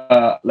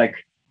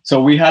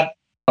so we had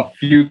a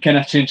few kind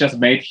of changes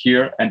made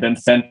here and then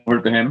sent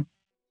over to him,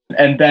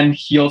 and then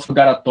he also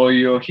got a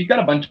Toyo. He got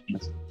a bunch of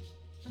things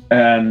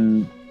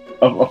and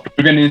of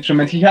Peruvian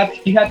instruments. He had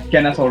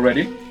kenas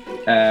already,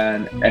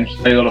 and he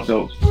played all of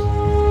those.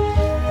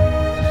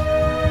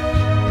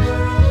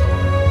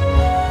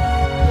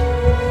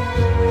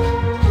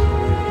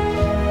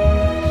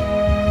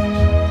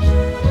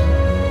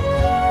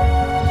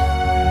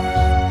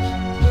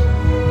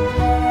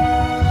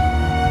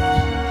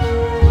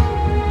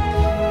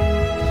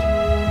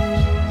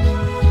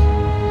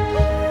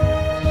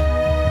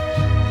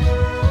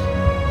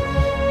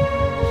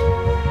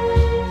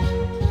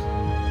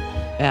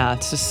 Yeah,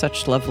 it's just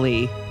such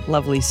lovely,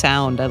 lovely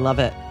sound. I love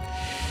it.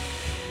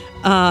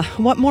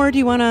 What more do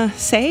you want to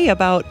say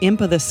about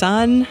Imp of the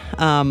Sun,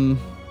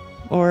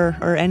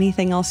 or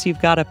anything else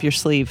you've got up your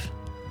sleeve?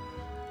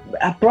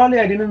 Probably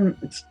I didn't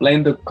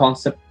explain the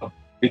concept of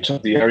each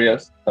of the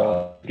areas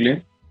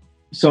clearly.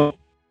 So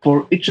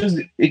for each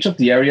of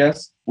the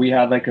areas, we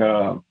had like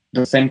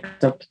the same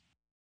concept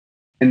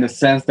in the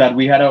sense that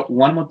we had a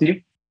one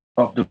motif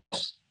of the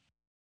boss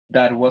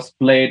that was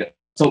played.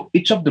 So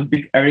each of the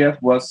big areas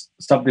was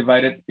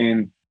subdivided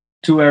in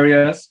two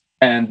areas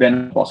and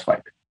then a boss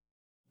fight.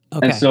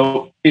 Okay. And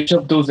so each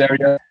of those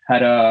areas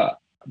had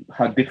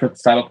different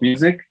style of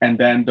music, and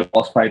then the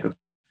boss fight.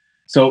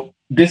 So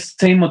this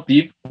same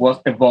motif was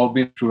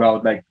evolving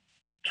throughout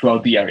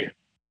the area.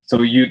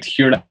 So you'd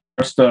hear like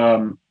first, I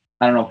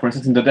don't know, for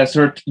instance, in the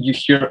desert, you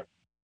hear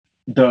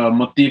the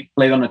motif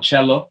played on a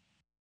cello,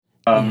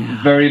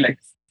 Yeah. very like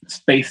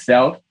spaced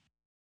out,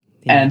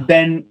 Yeah. and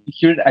then you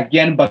hear it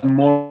again, but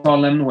more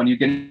solemn when you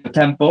get to the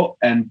tempo,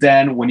 and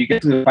then when you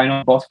get to the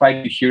final boss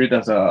fight, you hear it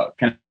as a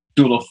kind of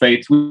duel of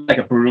fates, like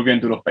a Peruvian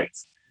duel of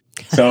fates.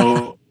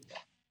 So,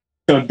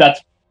 so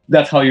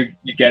that's how you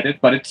get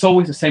it, but it's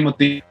always the same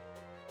motif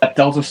that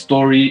tells a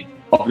story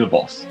of the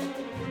boss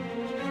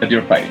that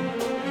you're fighting.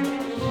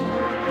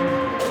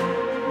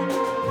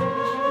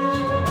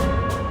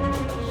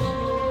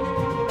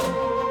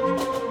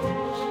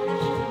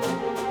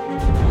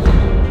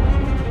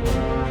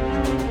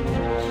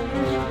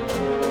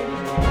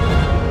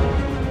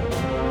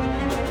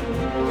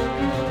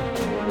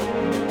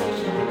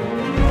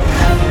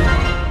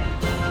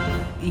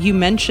 You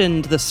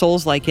mentioned the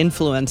Souls-like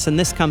influence, and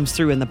this comes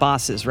through in the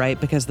bosses, right?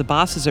 Because the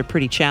bosses are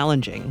pretty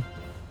challenging.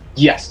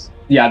 Yes,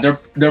 yeah,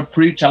 they're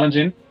pretty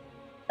challenging,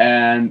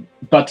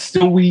 but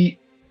still we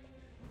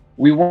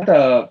want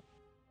to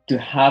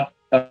have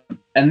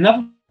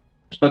enough,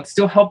 but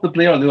still help the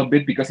player a little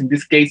bit, because in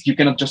this case you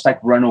cannot just like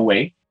run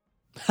away.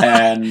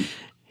 And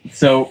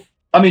so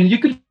I mean, you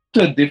could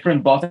do a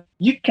different boss,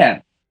 you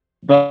can,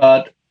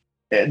 but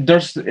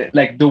there's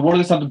like the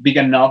world is not big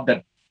enough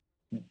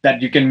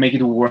that you can make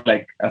it work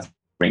like as a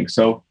ring.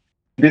 So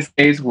in this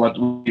case, what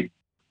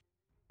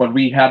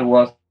we had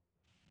was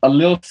a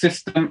little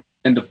system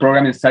in the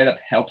program inside that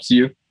helps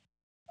you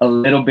a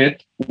little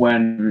bit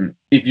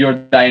if you're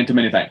dying too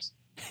many times.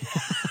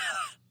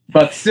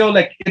 But still,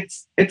 like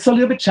it's a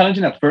little bit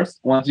challenging at first.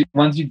 Once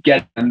you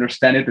get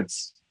understand it,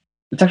 it's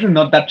actually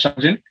not that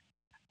challenging.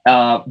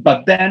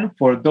 But then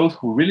for those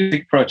who really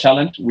seek for a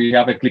challenge, we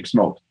have Eclipse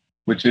mode,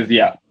 which is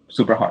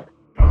super hard.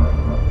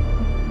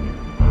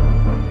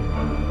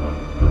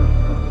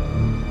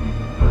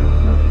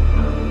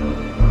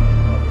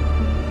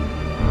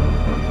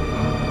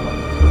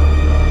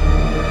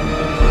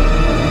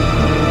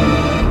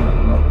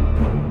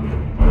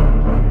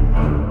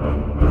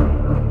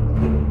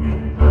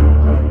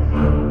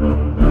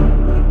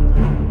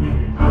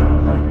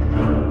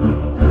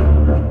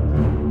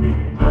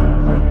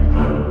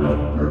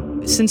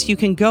 Since you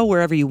can go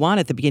wherever you want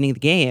at the beginning of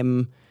the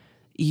game,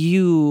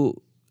 you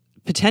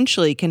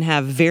potentially can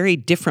have very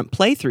different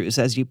playthroughs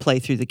as you play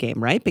through the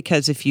game, right?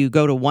 Because if you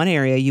go to one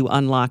area, you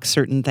unlock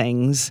certain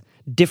things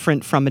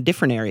different from a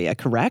different area,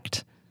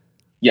 correct?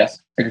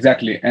 Yes,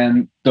 exactly.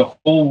 And the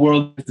whole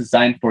world is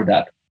designed for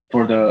that,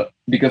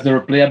 because the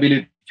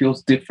replayability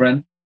feels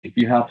different if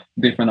you have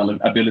different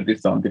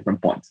abilities on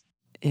different points.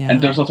 Yeah.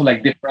 And there's also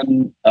like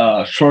different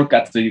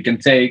shortcuts that you can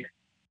take,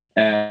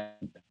 and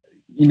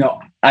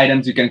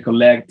items you can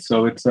collect.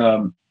 So it's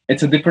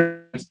a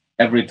different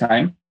every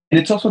time, and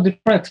it's also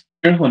different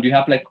experience when you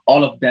have like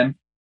all of them,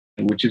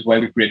 which is why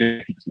we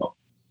created Eclipse mode.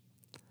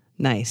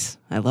 Nice.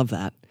 I love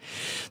that.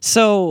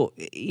 So,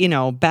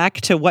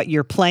 back to what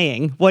you're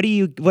playing. What are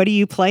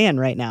you playing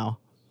right now?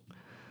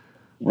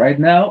 Right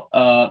now,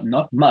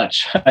 not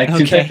much.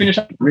 Since I finished,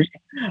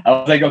 I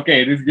was like,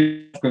 okay, this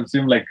game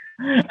consumed like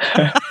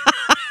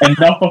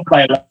enough of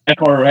my life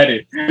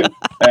already.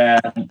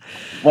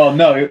 Well,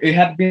 no, it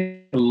had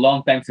been a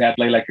long time since I had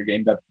played like a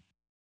game that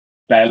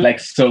I like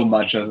so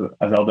much as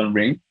Elden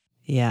Ring.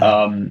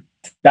 Yeah.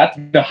 That's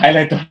the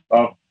highlight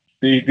of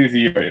this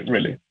year,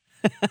 really.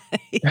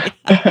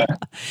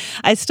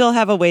 I still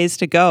have a ways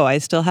to go. I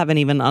still haven't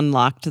even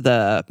unlocked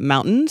the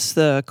mountains,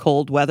 the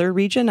cold weather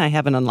region. I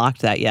haven't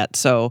unlocked that yet.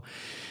 So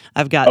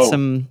I've got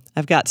some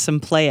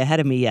play ahead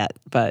of me yet,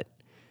 but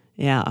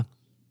yeah.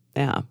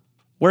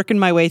 Working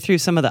my way through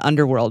some of the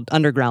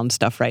underground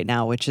stuff right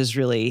now, which is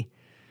really,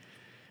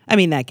 I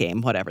mean, that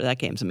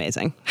game's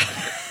amazing.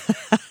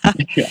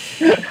 Yeah.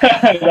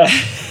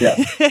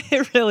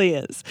 It really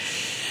is.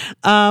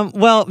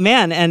 Well,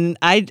 man, and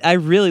I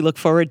really look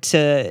forward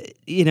to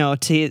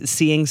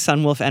seeing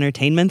Sunwolf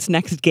Entertainment's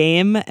next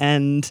game,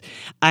 and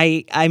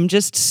I'm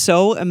just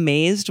so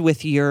amazed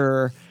with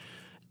your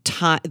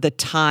the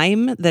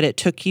time that it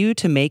took you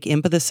to make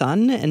Imp of the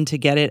Sun and to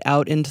get it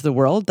out into the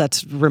world.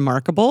 That's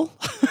remarkable.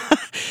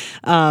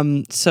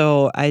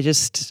 So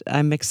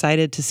I'm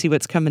excited to see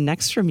what's coming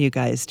next from you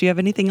guys. Do you have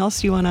anything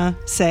else you want to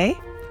say?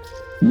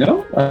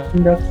 No, I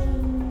think that's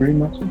pretty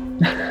much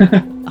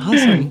it.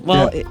 Awesome.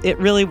 Well, it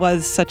really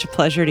was such a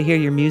pleasure to hear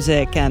your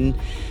music and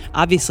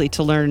obviously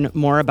to learn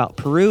more about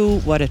Peru.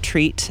 What a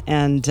treat.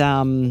 And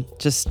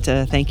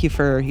thank you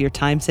for your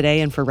time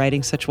today and for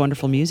writing such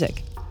wonderful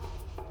music.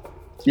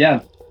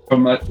 Yeah, so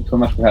much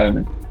for having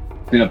me.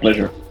 It's been a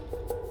pleasure.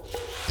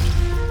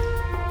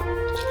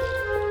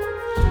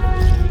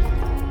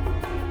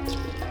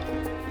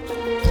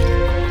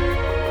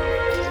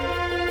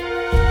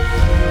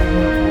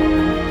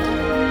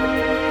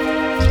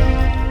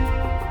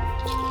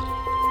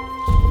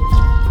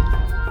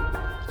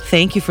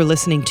 Thank you for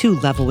listening to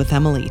Level with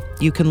Emily.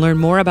 You can learn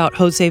more about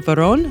Jose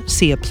Varon,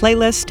 see a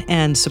playlist,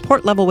 and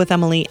support Level with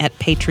Emily at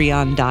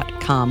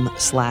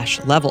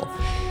patreon.com/level.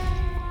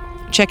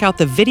 Check out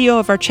the video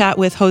of our chat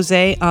with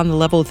Jose on the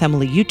Level with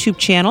Emily YouTube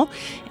channel,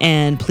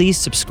 and please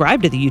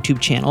subscribe to the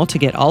YouTube channel to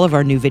get all of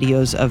our new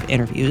videos of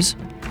interviews.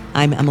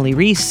 I'm Emily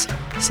Reese.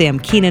 Sam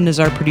Keenan is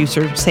our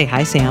producer. Say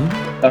hi, Sam.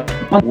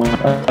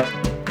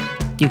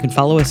 You can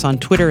follow us on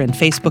Twitter and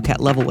Facebook at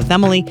Level with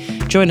Emily.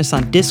 Join us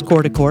on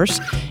Discord, of course,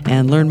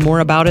 and learn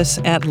more about us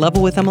at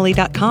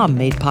levelwithemily.com,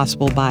 made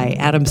possible by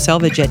Adam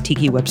Selvage at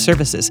Tiki Web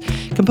Services.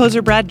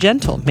 Composer Brad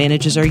Gentle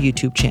manages our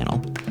YouTube channel.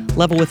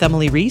 Level with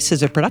Emily Reese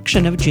is a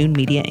production of June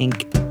Media,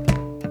 Inc.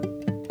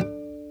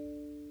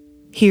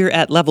 Here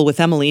at Level with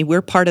Emily,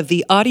 we're part of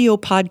the Audio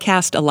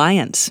Podcast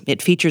Alliance.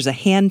 It features a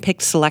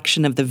hand-picked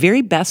selection of the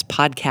very best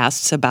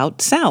podcasts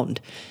about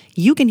sound.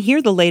 You can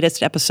hear the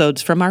latest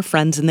episodes from our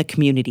friends in the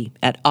community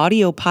at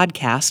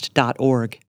audiopodcast.org.